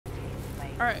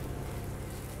Alright.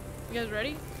 You guys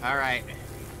ready? Alright.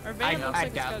 Our van looks like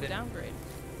it's got a downgrade.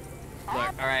 Look,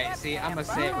 alright, see, I'm gonna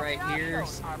say it right here,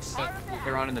 so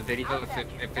later on in the video,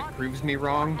 if it proves me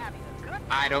wrong,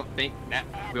 I don't think that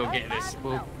we'll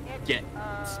get,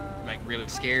 like, really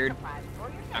scared.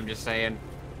 I'm just saying,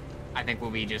 I think we'll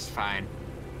be just fine.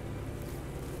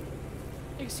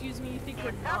 Excuse me, you think we're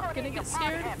not gonna get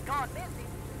scared?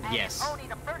 Yes.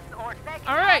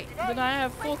 Alright, then I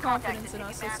have full confidence in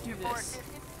us. Let's do this.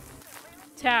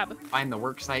 Tab. Find the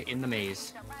work site in the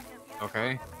maze.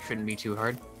 Okay, shouldn't be too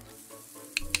hard.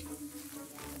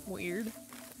 Weird.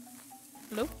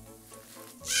 Hello?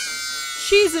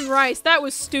 Cheese and rice, that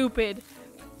was stupid.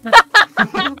 Wait,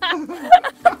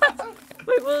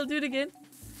 we'll do it again.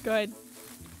 Go ahead.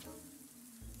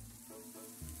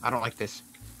 I don't like this.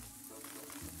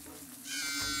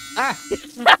 Ah!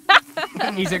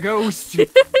 He's a ghost! Is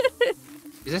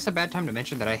this a bad time to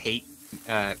mention that I hate,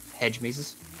 hedge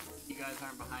mazes? You guys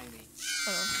aren't behind me.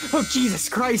 Oh, Jesus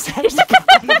Christ!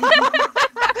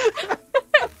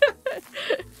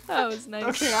 That was nice.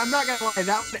 Okay, I'm not gonna lie,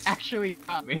 that one actually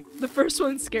got me. The first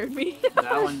one scared me.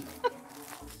 That one...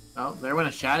 Oh, there went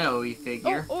a shadowy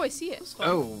figure. Oh, I see it.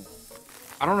 Oh.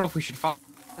 I don't know if we should follow...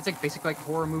 That's like basically like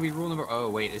horror movie rule number... Oh,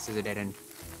 wait, this is a dead end.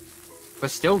 But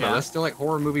still, though, that's still like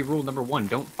horror movie rule number 1.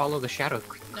 Don't follow the shadow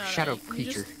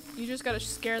creature. You just gotta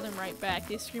scare them right back.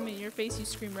 They scream in your face, you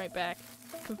scream right back.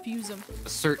 Confuse them.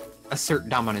 Assert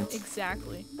dominance.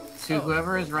 Exactly. To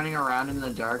whoever is running around in the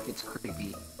dark, it's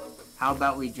creepy. How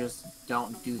about we just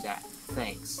don't do that?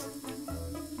 Thanks.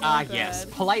 Yes.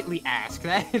 Politely ask.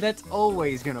 That's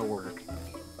always gonna work.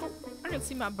 I can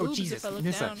see my boobs if I look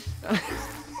Nissa. down.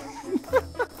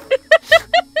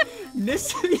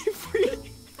 Nissa, you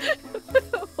freak.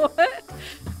 What?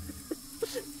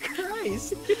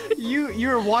 Christ. You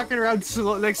were walking around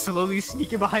slowly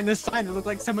sneaking behind the sign. It looked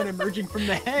like someone emerging from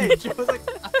the hedge. I was like...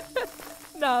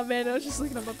 Nah, man, I was just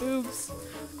looking at my boobs.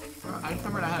 I just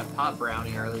remembered I had a pot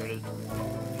brownie earlier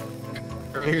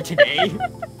today?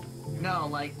 No,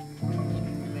 like,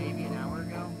 maybe an hour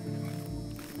ago.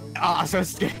 Ah, so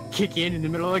it's gonna kick in the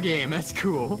middle of the game. That's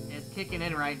cool. It's kicking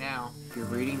in right now. If you're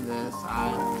reading this,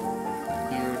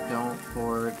 I'm here, don't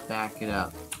forward, back it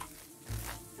up.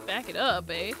 Back it up,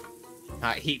 eh?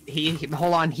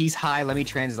 Hold on, he's high, let me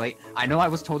translate. I know I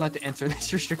was told not to answer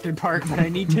this restricted part, but I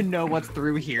need to know what's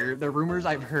through here. The rumors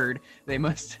I've heard, they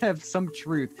must have some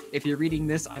truth. If you're reading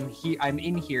this, I'm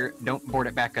in here, don't board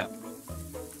it back up.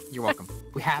 You're welcome.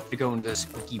 We have to go into the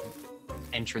spooky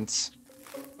entrance.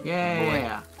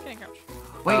 Yeah. Can't crouch.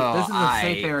 Wait, this is a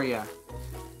safe area.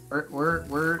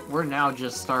 We're now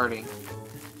just starting.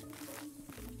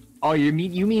 Oh, you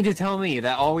mean to tell me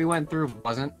that all we went through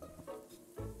wasn't?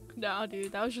 No,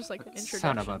 dude, that was just like an introduction.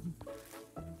 Son of a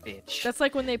bitch. That's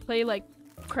like when they play like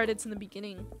credits in the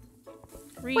beginning.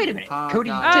 Read. Wait a minute,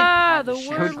 Cody. The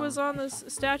word was on the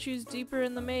statues deeper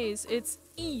in the maze. It's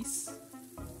east.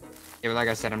 Yeah, but like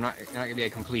I said, I'm not gonna be a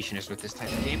completionist with this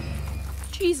type of game.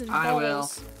 Cheese and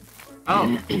balls. I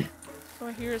will. Oh. Oh,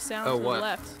 I hear a sound to the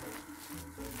left.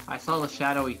 I saw the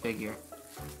shadowy figure.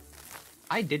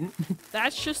 I didn't.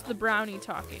 That's just the brownie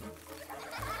talking.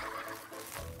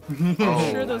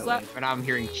 Sure, those but I'm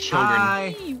hearing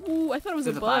children. Ooh, I thought it was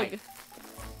a bug.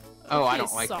 Oh, I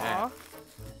don't like that.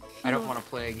 I don't No. want to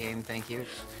play a game, thank you.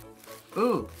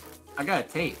 Ooh, I got a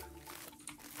tape.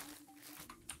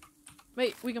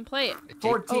 Wait, we can play it.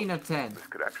 14 of 10. This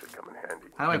could actually come in handy.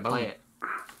 How do I play it?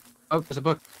 Oh, there's a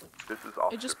book. This is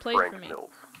Officer just played Frank for me.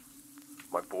 Mills.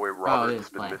 My boy Robert has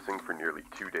been playing. missing for nearly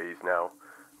 2 days now.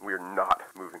 We are not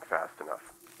moving fast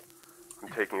enough. I'm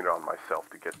taking it on myself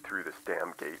to get through this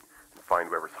damn gate and find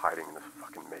whoever's hiding in this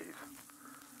fucking maze.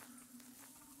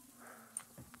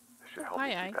 This should help me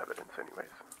keep evidence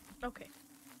anyways. Okay.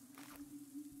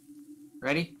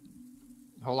 Ready?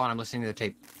 Hold on, I'm listening to the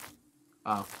tape.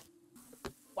 Oh.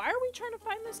 Why are we trying to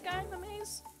find this guy in the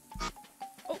maze?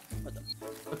 Oh, what the?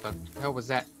 What the hell was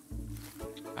that?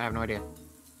 I have no idea.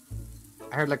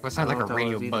 I heard like what sounded like a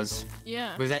radio buzz.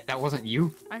 Yeah. Was that wasn't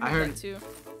you? I heard that too.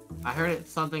 I heard it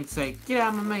something say, "Get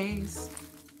out of my maze."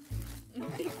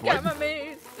 Get out of my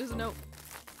maze. There's a note.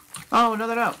 Oh,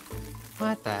 another note.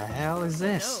 What the hell is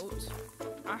this? Note.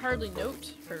 I hardly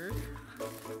note her.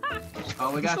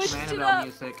 Oh, we got Switched some it Annabelle up.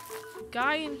 music.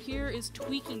 Guy in here is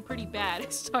tweaking pretty bad.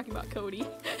 He's talking about Cody.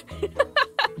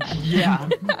 Yeah.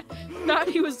 Thought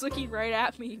he was looking right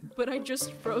at me, but I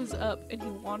just froze up and he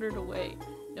wandered away.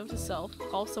 Note to self,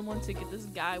 call someone to get this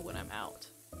guy when I'm out.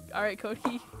 Alright,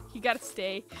 Cody, you gotta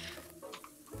stay.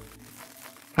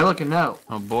 Hey, look, a note.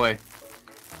 Oh boy.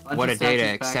 What a day to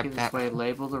accept that. Way,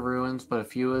 label the ruins, but a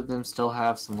few of them still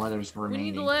have some letters remaining.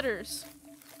 We need the letters.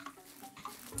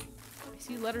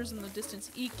 see letters in the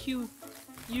distance. EQ.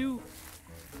 U.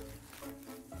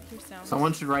 Hear sounds.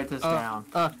 Someone should write this down.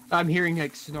 I'm hearing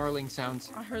like snarling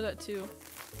sounds. I heard that too.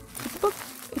 It's a book.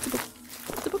 It's a book.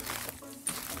 It's a book.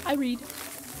 I read.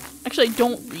 Actually, I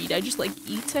don't read. I just like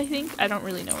eat, I think. I don't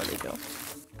really know where they go.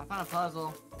 I found a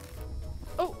puzzle.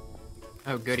 Oh,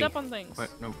 Oh, goody. step on things. What?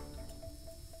 No.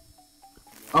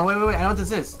 Oh, wait. I know what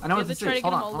this is. I know what You have this to try is. to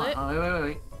get Hold them on. all Hold on. Oh,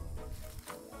 wait.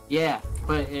 Yeah,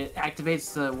 but it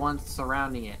activates the ones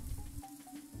surrounding it.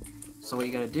 So what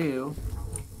you gotta do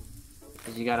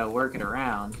is you gotta work it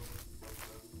around.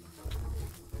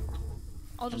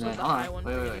 I'll just And let then- the hold on, high one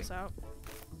wait, figure wait. this out.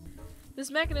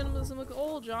 This mechanism doesn't look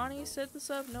old. Johnny set this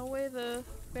up. No way the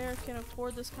bear can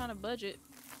afford this kind of budget.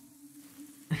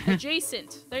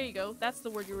 Adjacent. There you go. That's the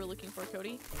word you were looking for,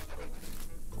 Cody.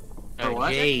 Oh, what?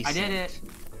 I Jason. did it.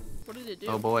 What did it do?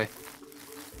 Oh boy.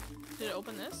 Did it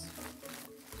open this?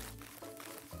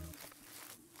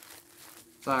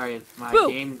 Sorry, my Boo!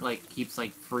 game like keeps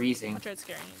like freezing. I tried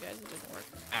scaring you guys. It didn't work.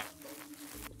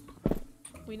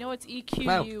 We know it's EQU,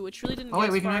 Wow. which really didn't Oh, wait,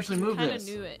 get we as can far actually 'cause we move kinda this.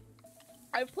 knew it.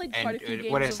 I've played And, quite a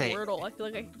few what did I games of say? Wordle. I feel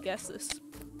like I can guess this.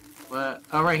 What?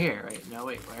 Oh, right here. Right. No,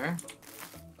 wait. Where?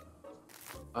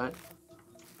 What?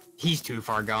 He's too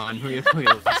far gone. We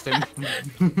lost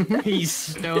him. He's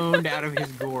stoned out of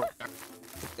his gourd.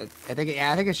 I think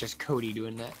it's just Cody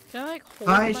doing that. Can I like hold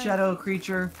Hi, my... shadow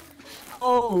creature.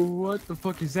 Oh, what the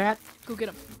fuck is that? Go get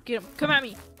him. Get him. Come at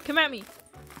me. Come at me.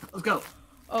 Let's go.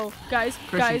 Oh, guys,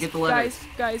 Christian, get the letters.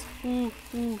 guys. Ooh.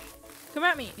 Come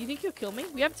at me. You think he'll kill me?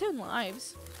 We have 10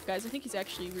 lives. Guys, I think he's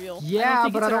actually real. Yeah,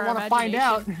 but I don't want want to find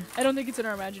out. I don't think it's in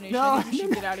our imagination. No. I think we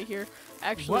should get out of here.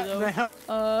 Actually, What though. the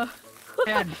hell?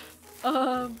 Dad,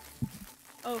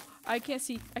 Oh, I can't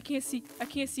see.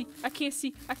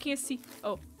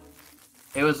 Oh.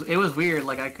 It was weird.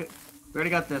 Like I could. We already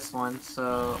got this one,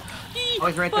 so. Oh,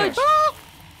 he's right there. Fudge.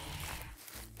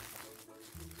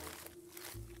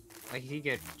 like, is he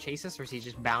gonna chase us, or is he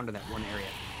just bound to that one area?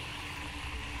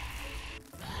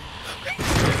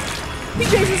 He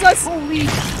chases us! Holy!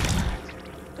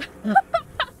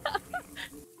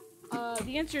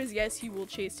 The answer is yes, he will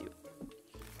chase you.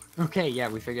 Okay, yeah,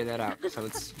 we figured that out. So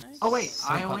it's. Nice. Oh wait,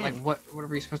 I but, win. like, what are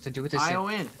we supposed to do with this? I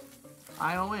win.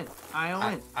 I win.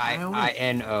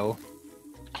 I-N-O.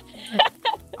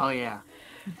 Oh yeah.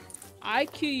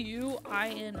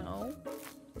 IQUINO.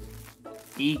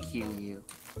 EQU.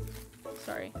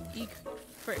 Sorry.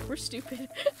 Frick, we're stupid.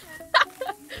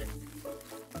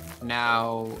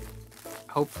 Now,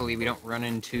 hopefully we don't run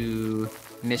into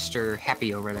Mr.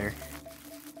 Happy over there.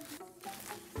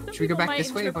 Some Should we go people back might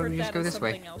this way, or interpret we just that go as this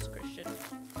way? something else, Christian.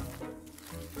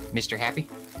 Mr. Happy?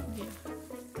 Yeah.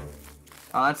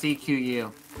 Oh, that's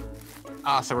EQU.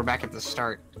 Ah, so we're back at the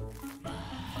start.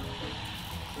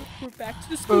 We're back to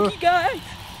the spooky guy!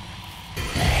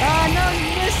 Ah, no,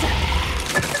 you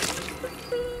missed!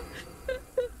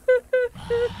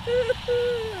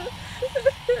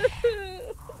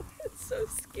 It's so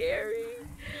scary.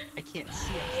 I can't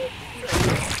see it.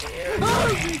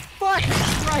 Oh, fuck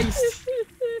Christ!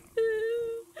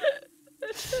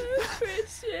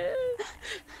 Christian,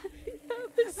 that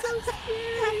was so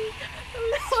scary. I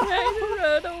was trying to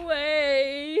run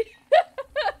away.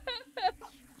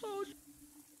 Oh.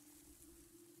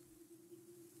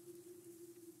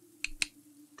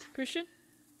 Christian,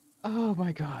 Oh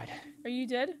my god. are you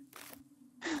dead?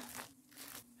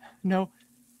 No.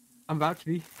 I'm about to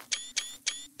be.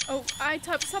 Oh,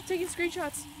 stop taking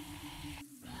screenshots.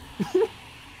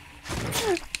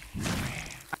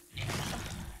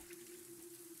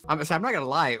 I'm not gonna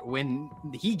lie, when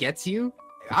he gets you,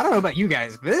 I don't know about you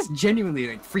guys, but this is genuinely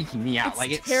like freaking me out. It's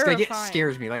Like it terrifying.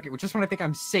 scares me. Like just when I think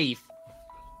I'm safe,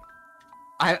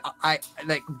 I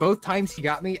like both times he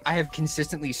got me, I have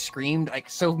consistently screamed like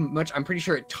so much. I'm pretty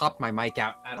sure it topped my mic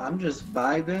out. I'm just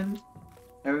vibing.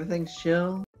 Everything's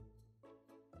chill.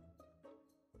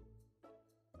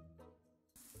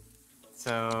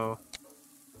 So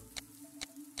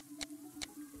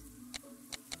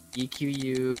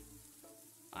EQU.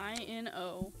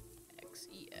 INOXES.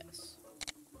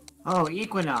 Oh,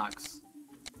 Equinox.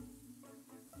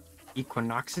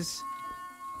 Equinoxes.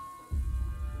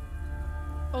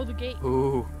 Oh, the gate.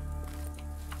 Ooh.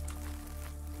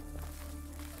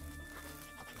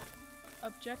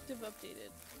 Objective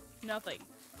updated. Nothing.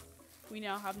 We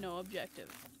now have no objective.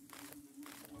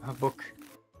 A book.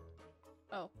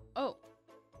 Oh.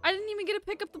 I didn't even get to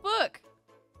pick up the book.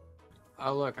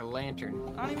 Oh look, a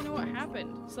lantern. I don't even know what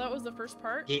happened. So that was the first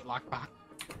part? Gate lockbox.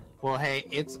 Well, hey,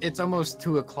 it's almost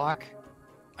 2 o'clock.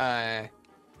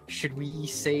 Should we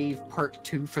save part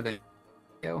 2 for the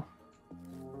video?